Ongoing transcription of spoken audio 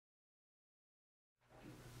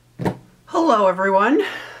Hello everyone!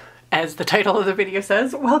 As the title of the video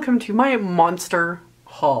says, welcome to my monster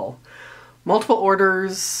haul. Multiple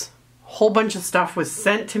orders, whole bunch of stuff was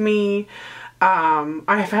sent to me.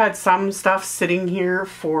 I've had some stuff sitting here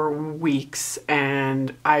for weeks,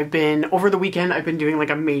 and over the weekend I've been doing like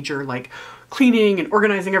a major like cleaning and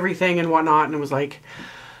organizing everything and whatnot, and it was like,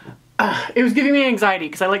 it was giving me anxiety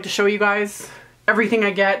because I like to show you guys everything I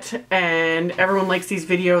get, and everyone likes these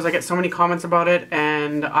videos. I get so many comments about it,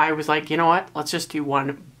 and I was like, you know what, let's just do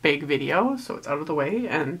one big video so it's out of the way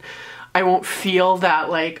and I won't feel that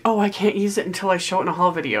like, oh, I can't use it until I show it in a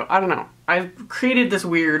haul video. I don't know. I've created this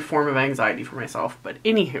weird form of anxiety for myself, but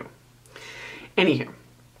anywho.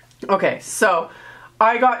 Okay, so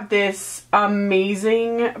I got this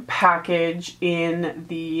amazing package in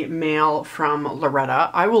the mail from Loretta.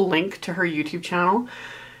 I will link to her YouTube channel.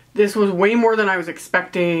 This was way more than I was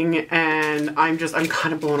expecting, and I'm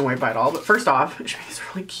kind of blown away by it all. But first off, I'll show you this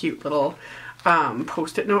really cute little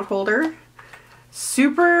post-it note holder.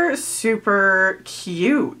 Super, super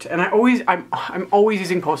cute. And I'm always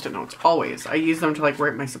using post-it notes, always. I use them to like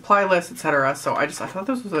write my supply list, etc. So I thought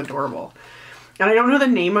this was adorable. And I don't know the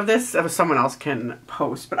name of this, if someone else can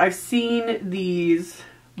post, but I've seen these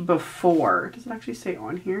before. Does it actually say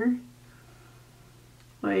on here?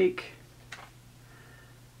 Like,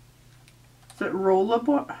 is it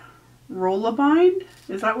Rollabind?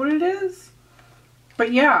 Is that what it is?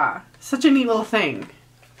 But yeah, such a neat little thing.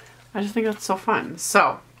 I just think that's so fun.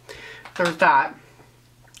 So, there's that.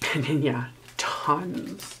 And then yeah,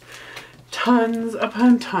 tons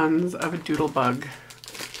upon tons of Doodlebug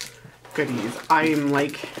goodies. I'm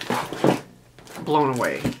like blown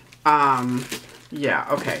away. Yeah,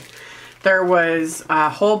 okay. There was a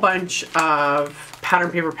whole bunch of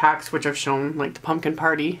pattern paper packs, which I've shown, like the pumpkin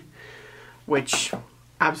party, which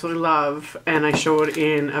absolutely love, and I showed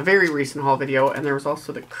in a very recent haul video. And there was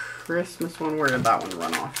also the Christmas one. Where did that one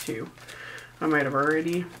run off to? I might have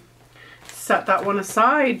already set that one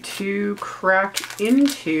aside to crack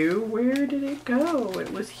into. Where did it go?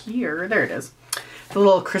 It was here. There it is. The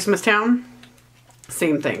little Christmas town.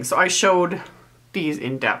 Same thing. So I showed these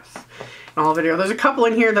in depth in all video. There's a couple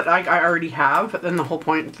in here that I already have, but then the whole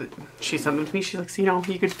point that she sent them to me, she's like, so, you know,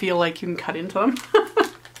 you could feel like you can cut into them.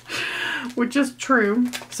 Which is true.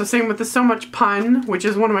 So same with the So Much Pun, which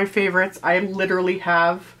is one of my favorites. I literally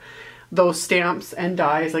have those stamps and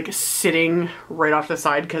dies like sitting right off the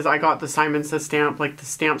side because I got the Simon Says stamp, like the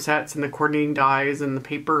stamp sets and the coordinating dies and the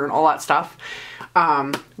paper and all that stuff.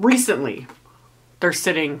 Recently, they're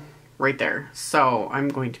sitting right there. So I am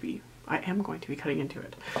going to be cutting into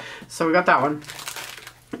it. So we got that one.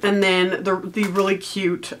 And then the really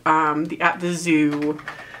cute, the At the Zoo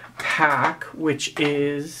pack, which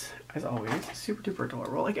is, as always, super duper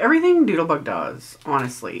adorable. Like everything Doodlebug does,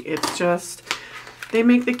 honestly. It's just, they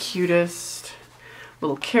make the cutest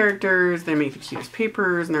little characters, they make the cutest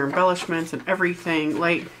papers and their embellishments and everything.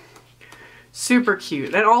 Like, super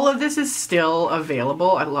cute. And all of this is still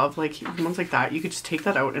available. I love like ones like that. You could just take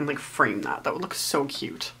that out and like frame that. That would look so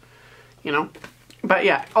cute, you know? But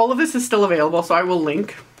yeah, all of this is still available, so I will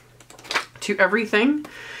link to everything.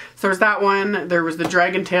 So there's that one. There was the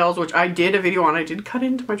Dragon Tails, which I did a video on. I did cut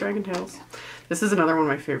into my Dragon Tails. This is another one of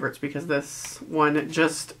my favorites because this one,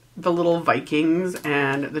 just the little Vikings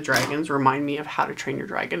and the dragons remind me of How to Train Your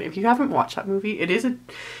Dragon. If you haven't watched that movie, it is a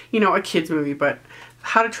kid's movie, but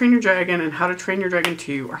How to Train Your Dragon and How to Train Your Dragon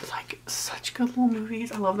 2 are like such good little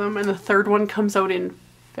movies. I love them. And the third one comes out in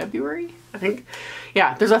February, I think.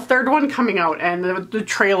 Yeah, there's a third one coming out, and the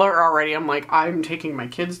trailer already, I'm like, I'm taking my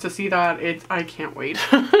kids to see that. I can't wait.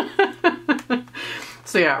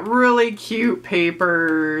 So yeah, really cute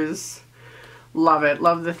papers. Love it.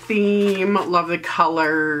 Love the theme. Love the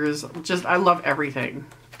colors. Just, I love everything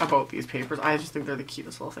about these papers. I just think they're the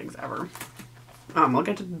cutest little things ever. I'll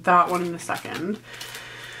get to that one in a second.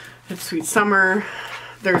 It's Sweet Summer.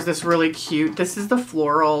 There's this really cute, this is the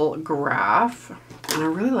floral graph. And I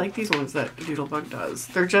really like these ones that Doodlebug does.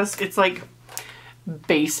 They're just, it's like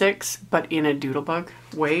basics, but in a Doodlebug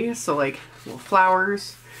way. So like little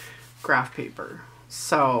flowers, graph paper.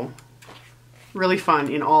 So really fun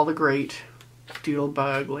in all the great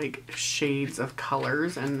Doodlebug like shades of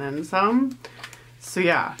colors and then some. So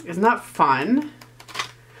yeah, isn't that fun?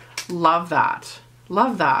 Love that.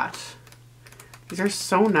 Love that. These are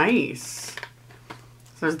so nice.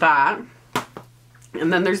 So there's that.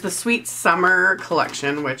 And then there's the Sweet Summer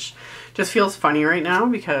collection, which just feels funny right now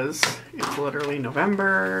because it's literally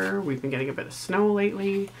November. We've been getting a bit of snow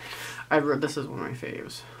lately. This is one of my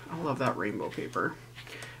faves. I love that rainbow paper.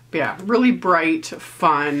 But yeah, really bright,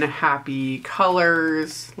 fun, happy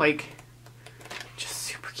colors. Like, just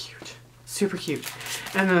super cute. Super cute.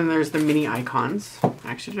 And then there's the mini icons.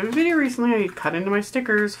 I actually did a video recently. I cut into my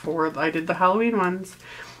stickers for, I did the Halloween ones.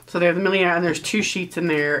 So they have the mini, and there's 2 sheets in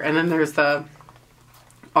there. And then there's the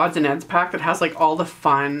odds and ends pack that has like all the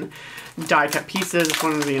fun die cut pieces. It's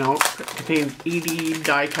one of the, you know, contains 80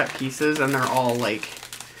 die cut pieces, and they're all like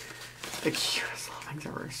the cutest little things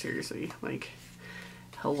ever. Seriously, like,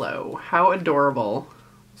 hello, how adorable.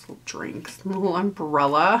 Those little drinks, little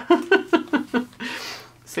umbrella.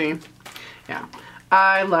 See, yeah,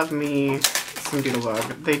 I love me some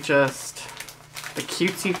Doodlebug. They just, the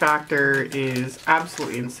cutesy factor is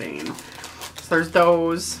absolutely insane. So there's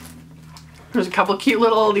those. There's a couple cute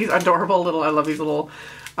little, these adorable little, I love these little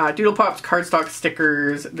Doodle Pops cardstock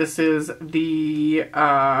stickers. This is the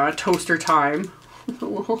toaster time. A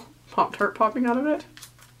little Pop-Tart popping out of it.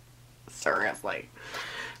 Seriously.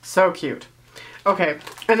 So cute. Okay,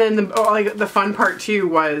 and then the fun part too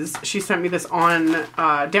was she sent me this on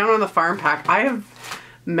down on the farm pack. I have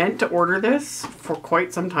meant to order this for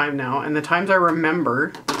quite some time now, and the times I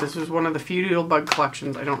remember that this was one of the few Doodlebug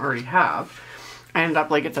collections I don't already have. I end up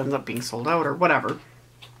like it ends up being sold out or whatever.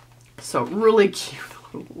 So really cute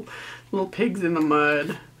little pigs in the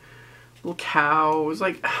mud, little cows.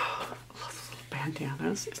 Like, oh, I love those little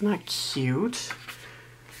bandanas. Isn't that cute?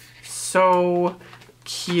 So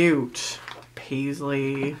cute.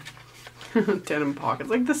 Paisley, denim pockets.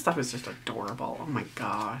 Like, this stuff is just adorable. Oh my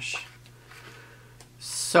gosh.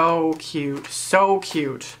 So cute. So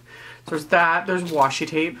cute. So there's that. There's washi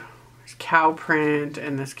tape. There's cow print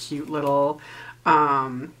and this cute little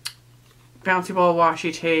bouncy ball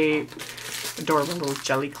washi tape. Adorable little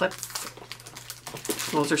jelly clips.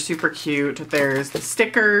 Those are super cute. There's the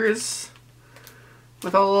stickers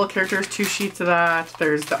with all the little characters. 2 sheets of that.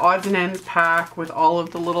 There's the odds and ends pack with all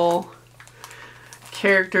of the little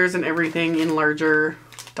characters and everything in larger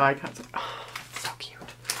die cuts. Oh, so cute.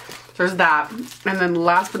 So there's that. And then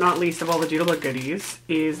last but not least of all the Doodlebug goodies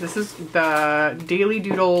is this is the Daily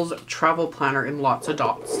Doodles travel planner in lots of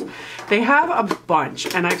dots. They have a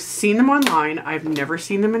bunch, and I've seen them online. I've never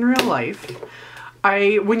seen them in real life.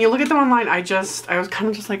 When you look at them online, I was kind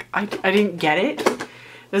of just like, I didn't get it.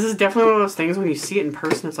 This is definitely one of those things when you see it in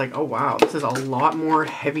person, it's like, oh wow, this is a lot more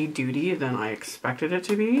heavy duty than I expected it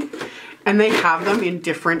to be. And they have them in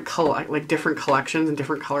different collections and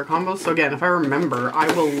different color combos. So again, if I remember, I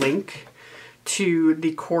will link to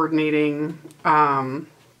the coordinating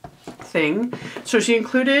thing. So she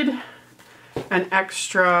included an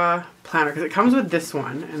extra planner because it comes with this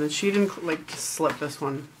one, and then she didn't like slip this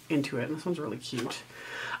one into it. And this one's really cute.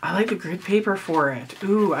 I like the grid paper for it.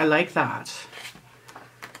 Ooh, I like that.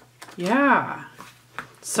 Yeah.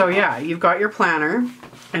 So yeah, you've got your planner,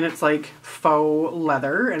 and it's like faux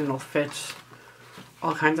leather, and it'll fit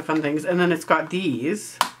all kinds of fun things. And then it's got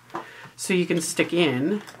these, so you can stick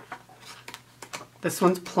in. This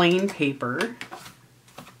one's plain paper.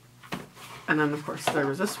 And then of course there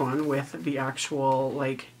was this one with the actual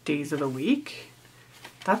like days of the week.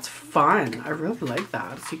 That's fun. I really like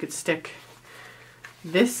that. So you could stick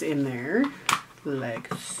this in there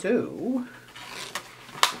like so.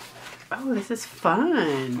 Oh, this is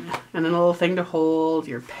fun. And then a little thing to hold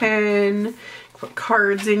your pen, put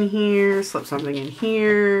cards in here, slip something in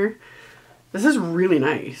here. This is really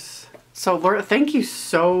nice. So Laura, thank you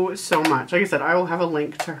so much. Like I said, I will have a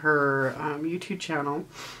link to her YouTube channel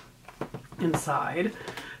inside.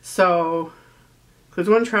 So there's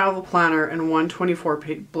one travel planner and one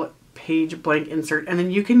 24-page blank insert. And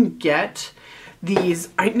then you can get these.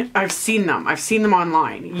 I've seen them. I've seen them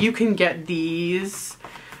online. You can get these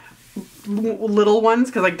little ones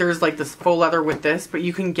because like there's like this faux leather with this, but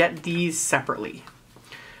you can get these separately.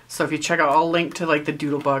 So if you check out, I'll link to like the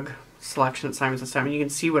Doodlebug selection at Simons & Simon. You can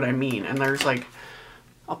see what I mean. And there's like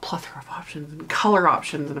a plethora of options and color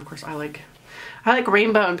options, and of course I like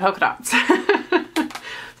rainbow and polka dots. So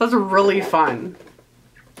that's really fun.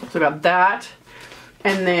 So I got that,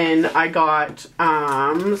 and then I got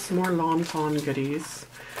some more Lawn Fawn goodies.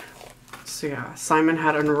 So yeah, Simon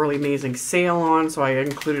had a really amazing sale on, so I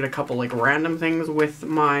included a couple like random things with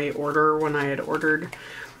my order when I had ordered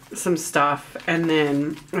some stuff, and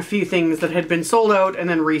then a few things that had been sold out and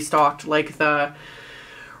then restocked, like the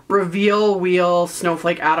Reveal Wheel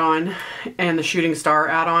Snowflake add-on and the Shooting Star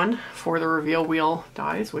add-on for the Reveal Wheel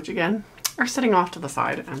dies, which again are sitting off to the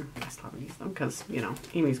side, and I still haven't used them because, you know,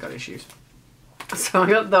 Amy's got issues. So I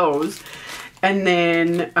got those. And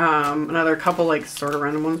then another couple like sort of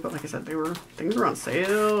random ones, but like I said, things were on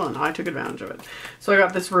sale and I took advantage of it. So I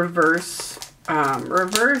got this reverse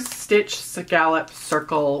stitch scallop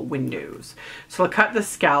circle windows. So I'll cut the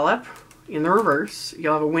scallop in the reverse.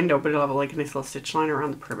 You'll have a window, but it'll have like a nice little stitch line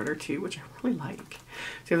around the perimeter too, which I really like.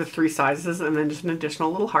 So you have the 3 sizes and then just an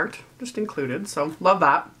additional little heart just included. So love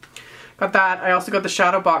that. Got that. I also got the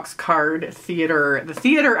Shadow Box card the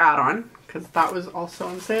theater add-on, because that was also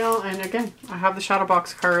on sale. And again, I have the Shadow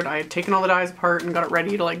Box card. I had taken all the dies apart and got it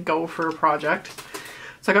ready to like go for a project.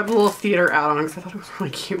 So I got the little theater add-on because I thought it was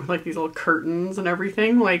really cute with like these little curtains and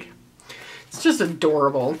everything. Like, it's just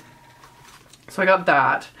adorable. So I got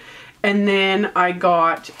that. And then I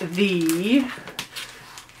got the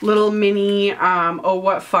little mini, oh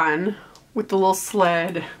what fun, with the little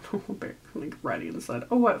sled. Like riding the sled.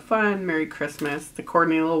 Oh what fun, Merry Christmas. The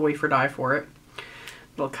coordinating little wafer die for it.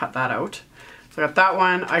 We'll cut that out. So I got that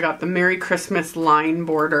one. I got the Merry Christmas line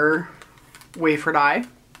border wafer die.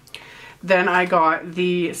 Then I got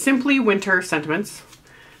the Simply Winter Sentiments.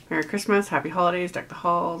 Merry Christmas, Happy Holidays, deck the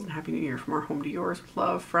halls, and Happy New Year from our home to yours with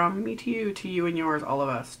love from me to you and yours, all of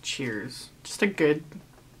us. Cheers. Just a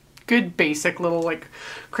good basic little like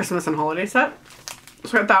Christmas and holiday set.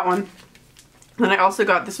 So I got that one. Then I also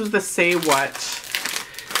got, this was the Say What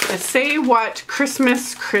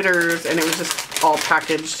Christmas Critters, and it was just all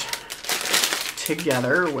packaged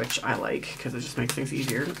together, which I like because it just makes things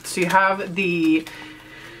easier. So you have the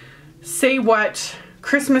Say What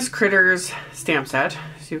Christmas Critters stamp set.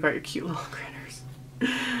 So you've got your cute little critters.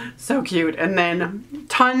 So cute. And then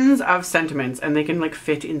tons of sentiments, and they can like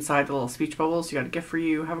fit inside the little speech bubbles. So you got a gift for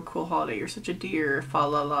you. Have a cool holiday. You're such a dear. Fa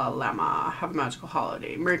la la llama. Have a magical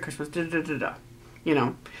holiday. Merry Christmas. Da da da da. You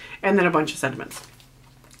know. And then a bunch of sentiments.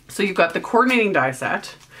 So you've got the coordinating die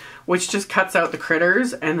set, which just cuts out the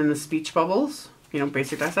critters and then the speech bubbles. You know,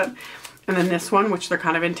 basic die set. And then this one, which they're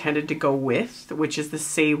kind of intended to go with, which is the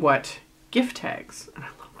Say What gift tags. And I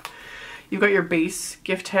love that. You've got your base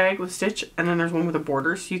gift tag with stitch, and then there's one with a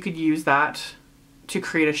border, so you could use that to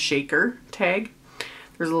create a shaker tag.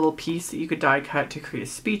 There's a little piece that you could die cut to create a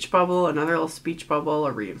speech bubble, another little speech bubble,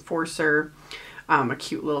 a reinforcer, a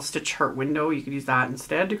cute little stitch heart window. You could use that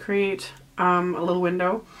instead to create a little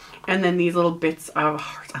window. And then these little bits of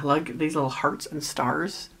hearts. I like these little hearts and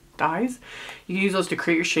stars dies. You can use those to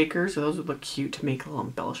create your shakers, so those would look cute to make little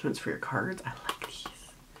embellishments for your cards. I like these.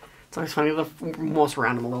 It's always funny, the most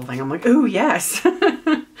random little thing. I'm like, ooh, yes. So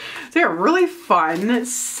yeah, really fun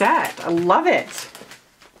set. I love it.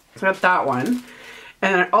 So I got that one.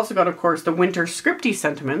 And then I also got, of course, the winter scripty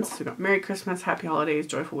sentiments. So we got Merry Christmas, Happy Holidays,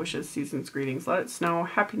 Joyful Wishes, Season's Greetings, Let It Snow,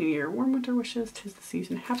 Happy New Year, Warm Winter Wishes, 'Tis the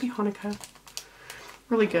Season, Happy Hanukkah.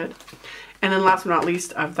 Really good. And then last but not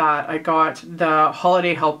least of that, I got the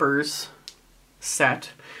Holiday Helpers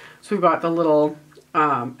set. So we've got the little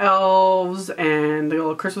elves and the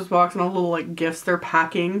little Christmas box and all the little like gifts they're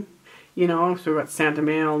packing, you know. So we've got Santa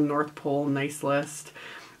Mail, North Pole, Nice List,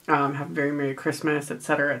 have a very Merry Christmas,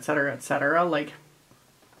 etc, etc, etc. Like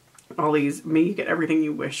all these, may you get everything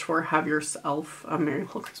you wish for, have yourself a Merry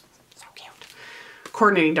Little Christmas. So cute.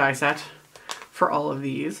 Coordinating die set for all of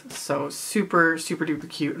these. So super, super duper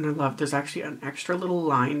cute. And I love, there's actually an extra little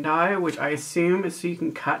line die, which I assume is so you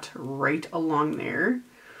can cut right along there.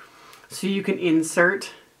 So you can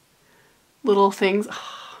insert little things.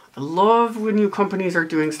 I love when new companies are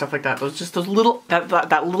doing stuff like that. Those just those little, that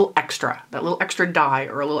little extra die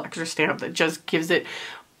or a little extra stamp that just gives it,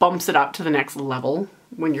 bumps it up to the next level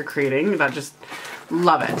when you're creating. That just,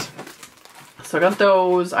 love it. So I got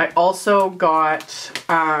those. I also got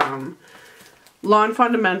Lawn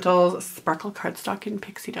Fundamentals Sparkle Cardstock in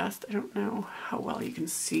Pixie Dust. I don't know how well you can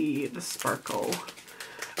see the sparkle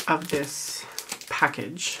of this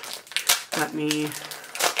package. Let me,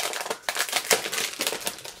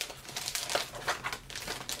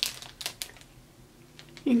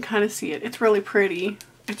 you can kind of see it. It's really pretty.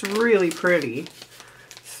 It's really pretty.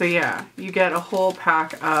 So yeah, you get a whole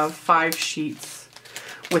pack of 5 sheets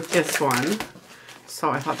with this one. So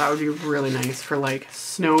I thought that would be really nice for like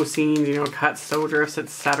snow scenes, you know, cut sew drifts,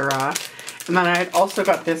 etc. And then I also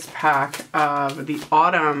got this pack of the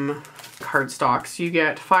autumn cardstock. So you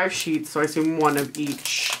get 5 sheets, so I assume 1 of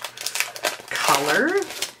each color.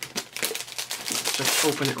 Let's just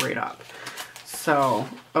open it right up. So,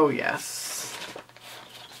 oh yes.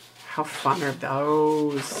 How fun are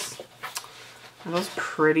those? Are those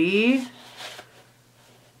pretty?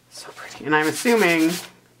 So pretty. And I'm assuming,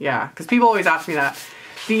 yeah, because people always ask me that.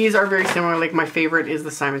 These are very similar. Like my favorite is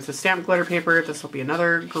the Simon Says Stamp glitter paper. This will be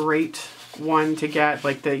another great one to get.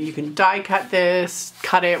 Like you can die cut this,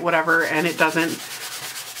 cut it, whatever, and it doesn't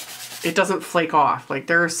flake off. Like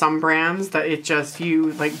there are some brands that it just,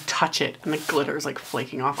 you like touch it and the glitter is like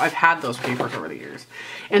flaking off. I've had those papers over the years.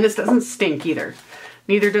 And this doesn't stink either.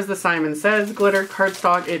 Neither does the Simon Says glitter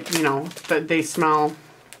cardstock. It, you know, they smell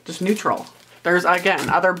just neutral. There's, again,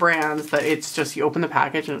 other brands that it's just, you open the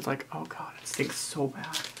package and it's like, oh God, it stinks so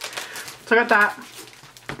bad. So I got that.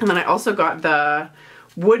 And then I also got the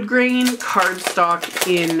wood grain cardstock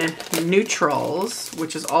in neutrals,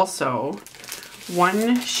 which is also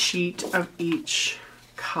 1 sheet of each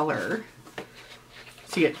color.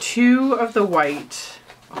 So you get 2 of the white,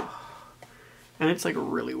 and it's like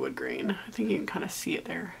really wood grain. I think you can kind of see it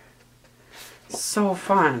there. So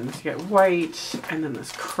fun. So you get white, and then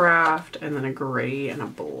this craft, and then a gray and a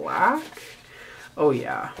black. Oh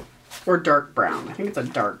yeah. Or dark brown. I think it's a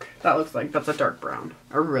dark. That looks like that's a dark brown.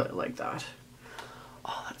 I really like that.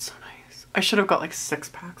 Oh, that's so nice. I should have got like 6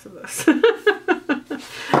 packs of this.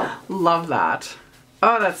 Love that.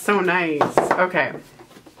 Oh, that's so nice. Okay.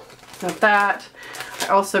 Got that. I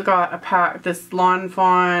also got a pack, this Lawn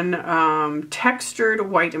Fawn textured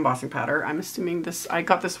white embossing pattern. I'm assuming this, I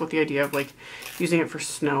got this with the idea of like using it for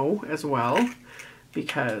snow as well,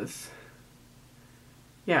 because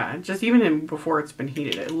yeah, just even before it's been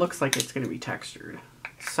heated, it looks like it's going to be textured.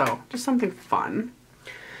 So just something fun.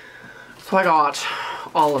 So I got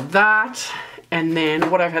all of that. And then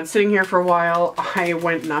what I've had sitting here for a while, I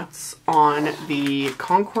went nuts on the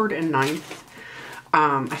Concord 9th.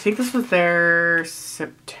 I think this was their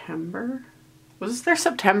September. Was this their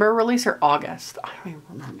September release or August? I don't even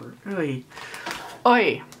remember. Really.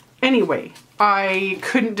 Oy. Anyway, I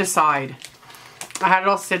couldn't decide. I had it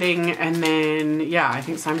all sitting, and then, yeah, I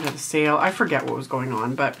think Simon had a sale. I forget what was going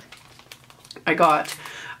on, but I got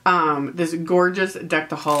this gorgeous Deck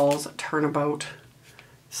the Halls Turnabout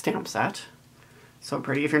stamp set. So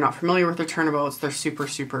pretty. If you're not familiar with the turnabouts, they're super,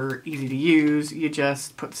 super easy to use. You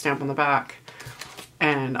just put the stamp on the back.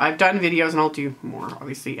 And I've done videos, and I'll do more,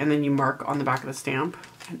 obviously. And then you mark on the back of the stamp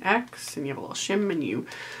an X, and you have a little shim, and you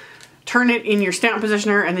turn it in your stamp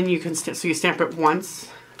positioner, and then you can, so you stamp it once,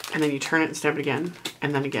 and then you turn it and stamp it again,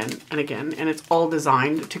 and then again, and again. And it's all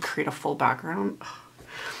designed to create a full background.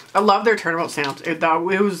 I love their turnabout stamps. It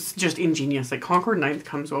was just ingenious. Like Concord 9th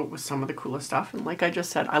comes out with some of the coolest stuff. And like I just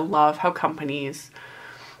said, I love how companies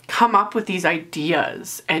come up with these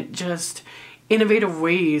ideas and just innovative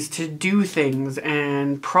ways to do things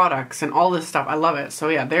and products and all this stuff. I love it. So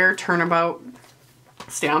yeah, their turnabout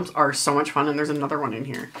stamps are so much fun. And there's another one in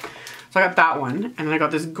here. So I got that one. And then I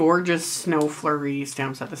got this gorgeous Snow Flurry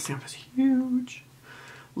stamp set. The stamp is huge.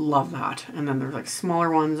 Love that. And then there's like smaller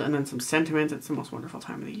ones, and then some sentiments. It's the most wonderful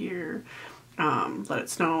time of the year. Let it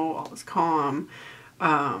snow, all is calm.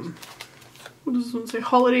 What does this one say?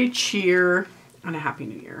 Holiday cheer and a happy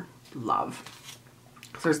new year. Love.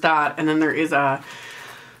 So there's that. And then there is a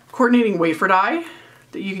coordinating wafer die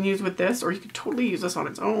that you can use with this, or you could totally use this on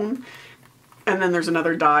its own. And then there's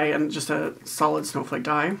another die and just a solid snowflake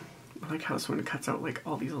die. I like how this one cuts out like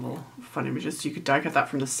all these little fun images. So you could die cut that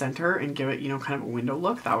from the center and give it, you know, kind of a window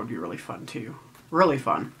look. That would be really fun too. Really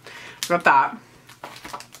fun. So got that.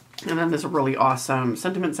 And then this really awesome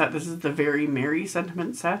sentiment set. This is the Very Merry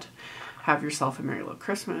sentiment set. Have yourself a merry little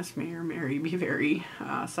Christmas. May your merry be very.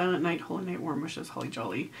 Silent night, holy night, warm wishes, holly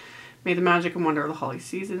jolly. May the magic and wonder of the holly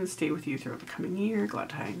season stay with you throughout the coming year. Glad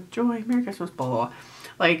tidings, joy, Merry Christmas, blah, blah, blah.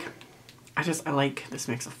 Like, I like this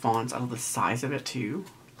mix of fonts. I love the size of it too.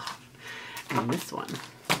 And this one,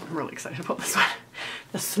 I'm really excited about this one.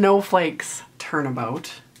 The Snowflakes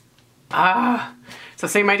Turnabout. It's the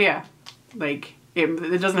same idea. Like,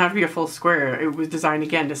 it doesn't have to be a full square. It was designed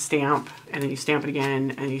again to stamp, and then you stamp it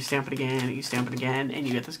again, and you stamp it again, and you stamp it again, and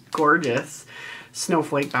you get this gorgeous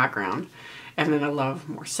snowflake background. And then I love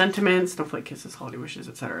more sentiments, snowflake kisses, holiday wishes,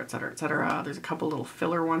 etc., etc., etc. There's a couple little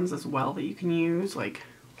filler ones as well that you can use, like,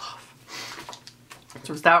 love. So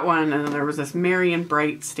there's that one, and then there was this Merry and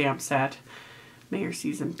Bright stamp set. May your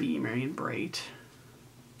season be merry and bright.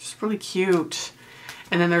 Just really cute.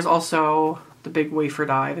 And then there's also the big wafer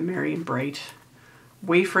die, the Merry and Bright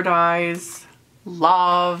wafer dies.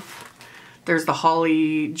 Love. There's the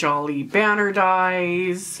Holly Jolly banner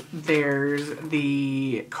dies. There's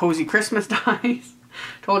the Cozy Christmas dies.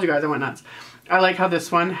 Told you guys I went nuts. I like how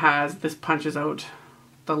this one has, this punches out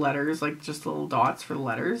the letters, like just little dots for the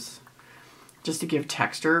letters, just to give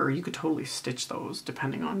texture, or you could totally stitch those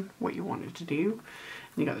depending on what you wanted to do.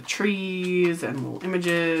 And you got the trees and little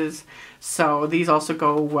images. So these also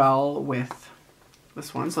go well with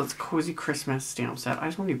this one. So it's Cozy Christmas stamp set. I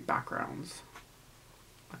just want to do backgrounds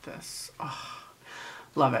with this. Oh,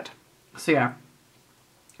 love it. So yeah,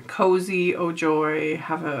 cozy, oh joy,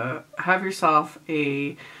 have yourself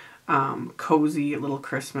a cozy little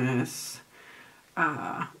Christmas.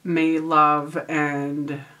 May love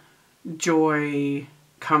and joy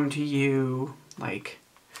come to you, like,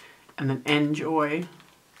 and then enjoy.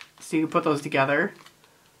 So you put those together.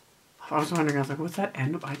 I was wondering, I was like, what's that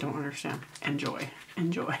end? I don't understand. Enjoy.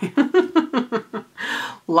 Enjoy.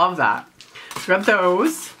 Love that. So got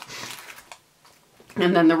those.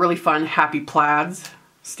 And then the really fun Happy Plaids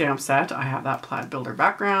stamp set. I have that plaid builder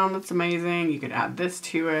background that's amazing. You could add this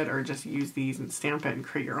to it or just use these and stamp it and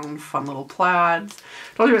create your own fun little plaids.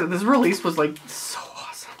 Told you this release was like so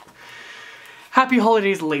awesome. Happy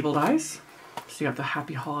Holidays label dies. So you have the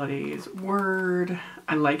Happy Holidays word.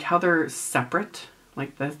 I like how they're separate.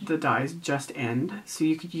 Like the dies just end. So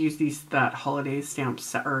you could use that holiday stamp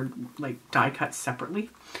set or like die cut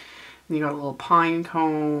separately. And you got a little pine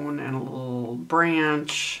cone and a little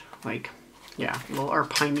branch, like, yeah, or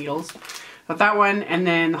pine needles. Got that one, and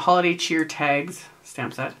then the Holiday Cheer Tags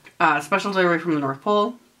stamp set. Special delivery from the North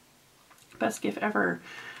Pole. Best gift ever.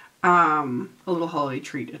 A little holiday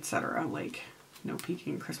treat, etc. Like, no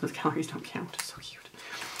peeking, Christmas calories don't count. So cute.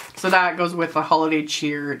 So that goes with the Holiday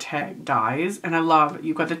Cheer Tag dies. And I love,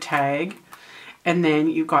 you've got the tag, and then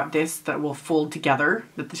you've got this that will fold together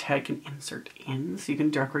that the tag can insert in. So you can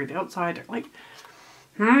decorate the outside. Like,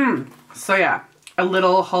 So yeah. A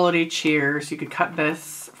little holiday cheer, so you could cut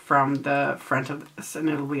this from the front of this and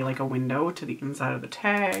it'll be like a window to the inside of the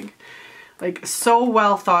tag. Like, so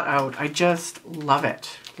well thought out. I just love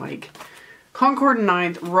it. Like, Concord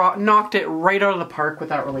 9th knocked it right out of the park with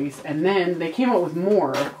that release, and then they came out with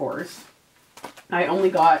more, of course. I only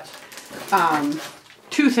got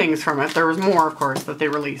 2 things from it. There was more, of course, that they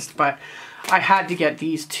released, but I had to get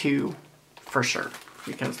these 2 for sure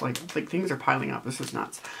because like things are piling up. This is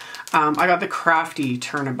nuts. I got the Crafty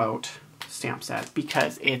Turnabout stamp set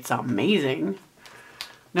because it's amazing.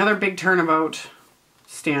 Another big turnabout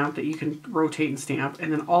stamp that you can rotate and stamp.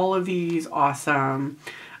 And then all of these awesome,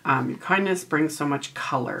 your kindness brings so much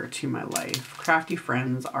color to my life. Crafty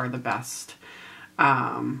friends are the best.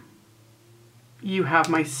 You have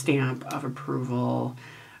my stamp of approval.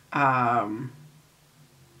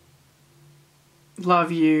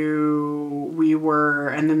 Love you, we were,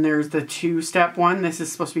 and then there's the 2-step one. This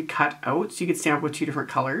is supposed to be cut out, so you could stamp with 2 different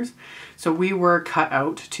colors. So we were cut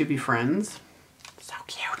out to be friends. So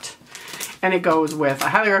cute. And it goes with, I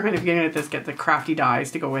highly recommend if you're getting at this, get the crafty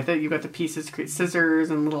dies to go with it. You got the pieces to create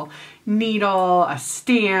scissors and a little needle, a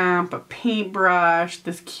stamp, a paintbrush,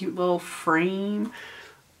 this cute little frame.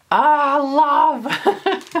 Love!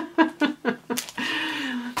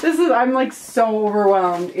 I'm like so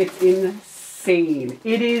overwhelmed. It's insane.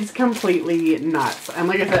 It is completely nuts. And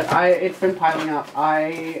like I said, it's been piling up.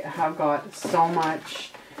 I have got so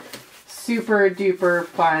much super duper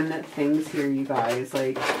fun things here, you guys.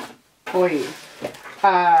 Like, boy.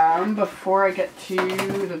 Before I get to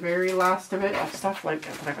the very last of it, of stuff like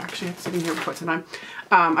that I've actually had sitting here for quite some time.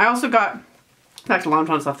 I also got, back to Lawn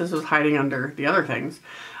Fawn stuff, this was hiding under the other things.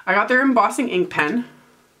 I got their embossing ink pen.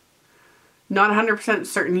 Not 100%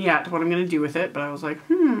 certain yet what I'm going to do with it, but I was like,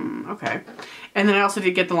 okay. And then I also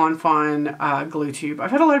did get the Lawn Fawn glue tube.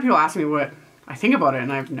 I've had a lot of people ask me what I think about it,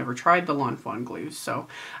 and I've never tried the Lawn Fawn glue, so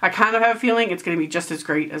I kind of have a feeling it's going to be just as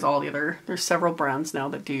great as all the other. There's several brands now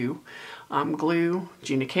that do glue.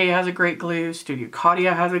 Gina K has a great glue. Studio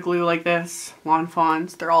Claudia has a glue like this. Lawn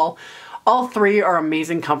Fawns. They're all 3 are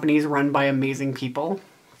amazing companies run by amazing people.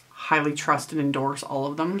 Highly trust and endorse all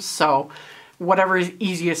of them. So whatever is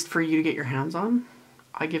easiest for you to get your hands on,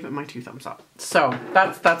 I give it my 2 thumbs up. So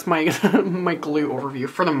that's my my glue overview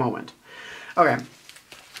for the moment. Okay,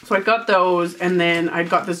 so I got those, and then I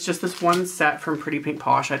got just this one set from Pretty Pink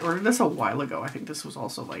Posh. I'd ordered this a while ago. I think this was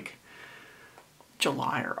also like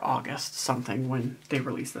July or August something when they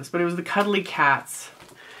released this, but it was the Cuddly Cats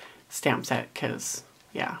stamp set because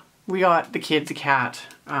yeah, we got the kids a cat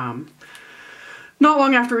not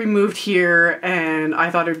long after we moved here, and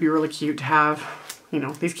I thought it would be really cute to have, you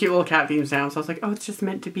know, these cute little cat themes down. So I was like, oh, it's just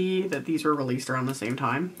meant to be that these were released around the same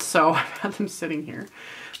time. So I've had them sitting here.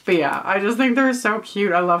 But yeah, I just think they're so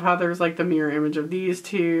cute. I love how there's like the mirror image of these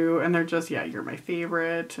 2, and they're just, yeah, you're my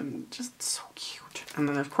favorite, and just so cute. And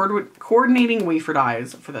then there's coordinating wafer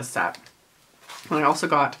dies for this set. And I also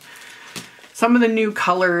got some of the new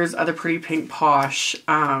colors of the Pretty Pink Posh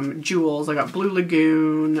jewels. I got Blue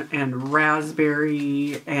Lagoon and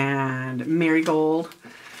Raspberry and Marigold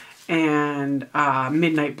and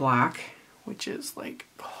Midnight Black, which is like,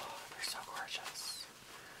 oh, they're so gorgeous.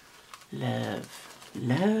 Love.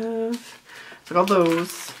 So I got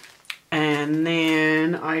those. And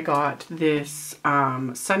then I got this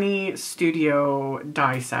Sunny Studio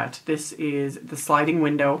die set. This is the sliding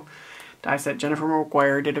window die set. Jennifer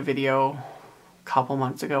McGuire did a video couple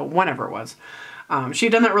months ago, whenever it was. She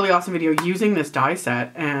had done that really awesome video using this die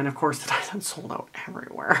set, and of course the die set sold out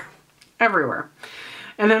everywhere.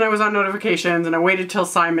 And then I was on notifications, and I waited till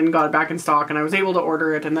Simon got it back in stock, and I was able to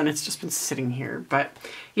order it, and then it's just been sitting here. But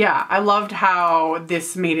yeah, I loved how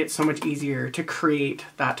this made it so much easier to create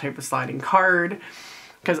that type of sliding card.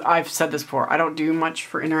 because I've said this before, I don't do much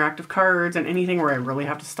for interactive cards and anything where I really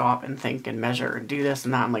have to stop and think and measure and do this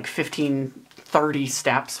and that in like 15, 30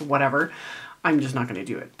 steps, whatever. I'm just not going to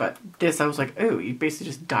do it. But this, I was like, oh, you basically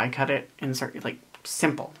just die cut it and start, like,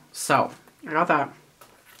 simple. So I got that.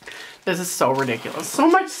 This is so ridiculous. So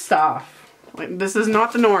much stuff. Like, this is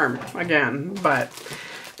not the norm again, but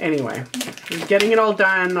anyway, getting it all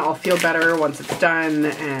done. I'll feel better once it's done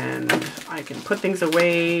and I can put things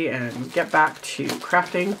away and get back to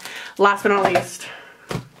crafting. Last but not least,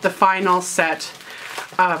 the final set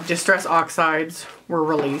of Distress Oxides were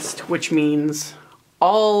released, which means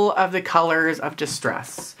all of the colors of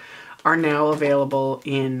Distress are now available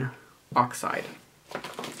in Oxide.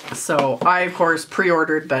 So I, of course,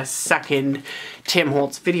 pre-ordered the second Tim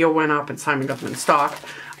Holtz video went up and Simon got them in stock.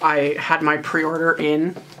 I had my pre-order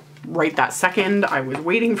in right that second. I was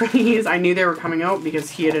waiting for these. I knew they were coming out because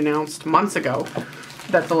he had announced months ago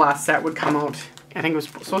that the last set would come out. I think it was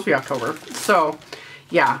supposed to be October. So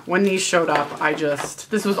yeah, when these showed up,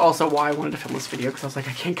 this was also why I wanted to film this video, because I was like,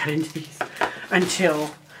 I can't cut into these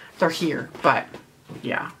until they're here. But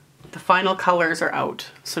yeah, the final colors are out.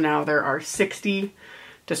 So now there are 60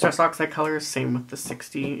 Distress Oxide colors, same with the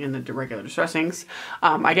 60 in the regular Distressings.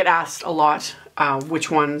 I get asked a lot, which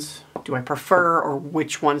ones do I prefer or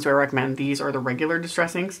which ones do I recommend? These are the regular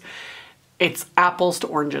Distressings. It's apples to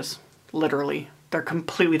oranges, literally. They're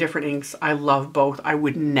completely different inks. I love both. I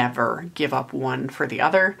would never give up one for the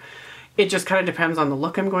other. It just kind of depends on the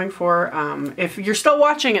look I'm going for. If you're still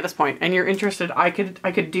watching at this point and you're interested, I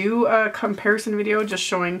could do a comparison video just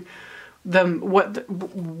showing them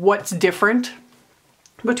what's different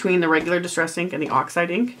between the regular Distress ink and the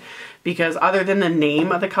Oxide ink, because other than the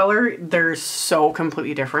name of the color, they're so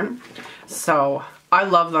completely different. So I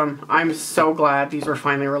love them. I'm so glad these were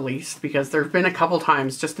finally released, because there have been a couple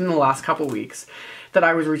times just in the last couple weeks that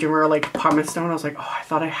I was reaching where like Pumice Stone, I was like, oh, I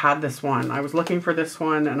thought I had this one. I was looking for this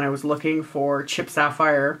one and I was looking for Chip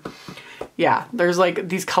Sapphire. Yeah, there's like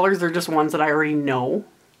these colors, they're just ones that I already know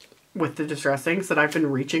with the Distressings that I've been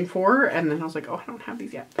reaching for, and then I was like, oh, I don't have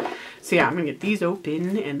these yet. So yeah, I'm gonna get these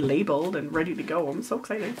open and labeled and ready to go. I'm so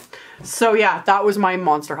excited. So yeah, that was my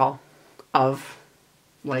monster haul of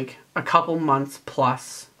like a couple months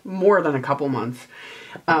plus, more than a couple months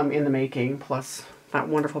in the making, plus that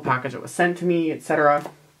wonderful package that was sent to me, etc.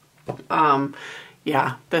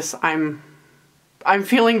 Yeah, this, I'm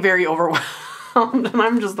feeling very overwhelmed and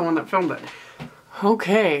I'm just the one that filmed it.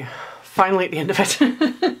 Okay, finally at the end of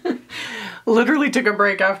it. Literally took a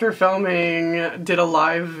break after filming, did a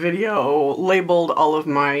live video, labeled all of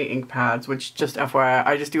my ink pads, which just FYI,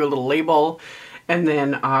 I just do a little label and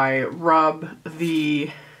then I rub the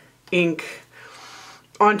ink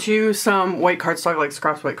onto some white cardstock, like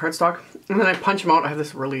scraps white cardstock, and then I punch them out. I have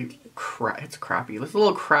this really this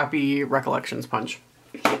little crappy Recollections punch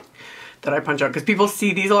that I punch out, because people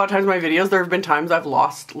see these a lot of times in my videos. There have been times I've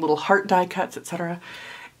lost little heart die cuts, etc.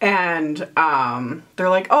 And they're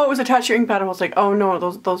like, oh, it was attached to your ink pad. And I was like, oh no,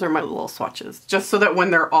 those are my little swatches. Just so that when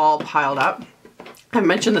they're all piled up, I've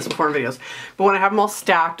mentioned this before in videos, but when I have them all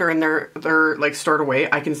stacked or in they're like stored away,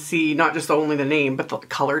 I can see not just only the name, but the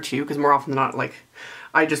color too, because more often than not, like,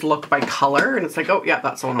 I just look by color and it's like, oh yeah,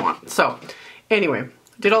 that's the one I want. So anyway,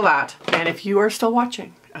 did all that. And if you are still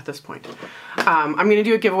watching at this point, I'm going to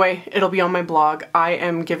do a giveaway. It'll be on my blog. I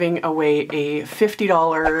am giving away a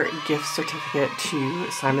 $50 gift certificate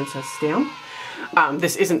to Simon Says Stamp.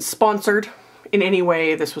 This isn't sponsored in any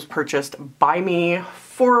way. This was purchased by me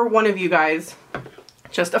for one of you guys.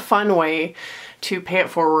 Just a fun way to pay it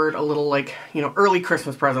forward, a little, like, you know, early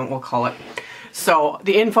Christmas present, we'll call it. So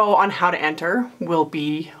the info on how to enter will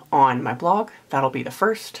be on my blog. That'll be the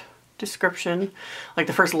first description, like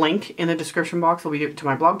the first link in the description box will be to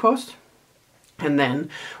my blog post. And then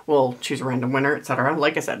we'll choose a random winner, etc.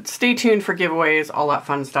 Like I said, stay tuned for giveaways, all that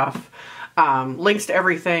fun stuff. Links to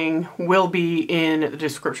everything will be in the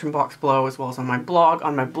description box below, as well as on my blog.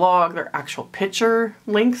 On my blog, they're actual picture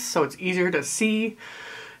links, so it's easier to see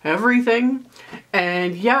everything.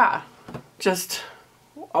 And yeah, just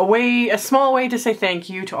a small way to say thank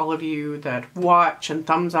you to all of you that watch and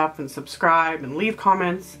thumbs up and subscribe and leave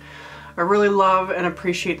comments. I really love and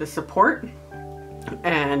appreciate the support.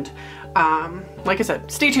 And like I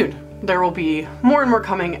said, stay tuned. There will be more and more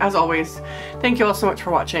coming, as always. Thank you all so much for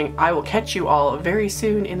watching. I will catch you all very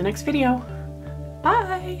soon in the next video.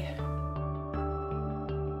 Bye!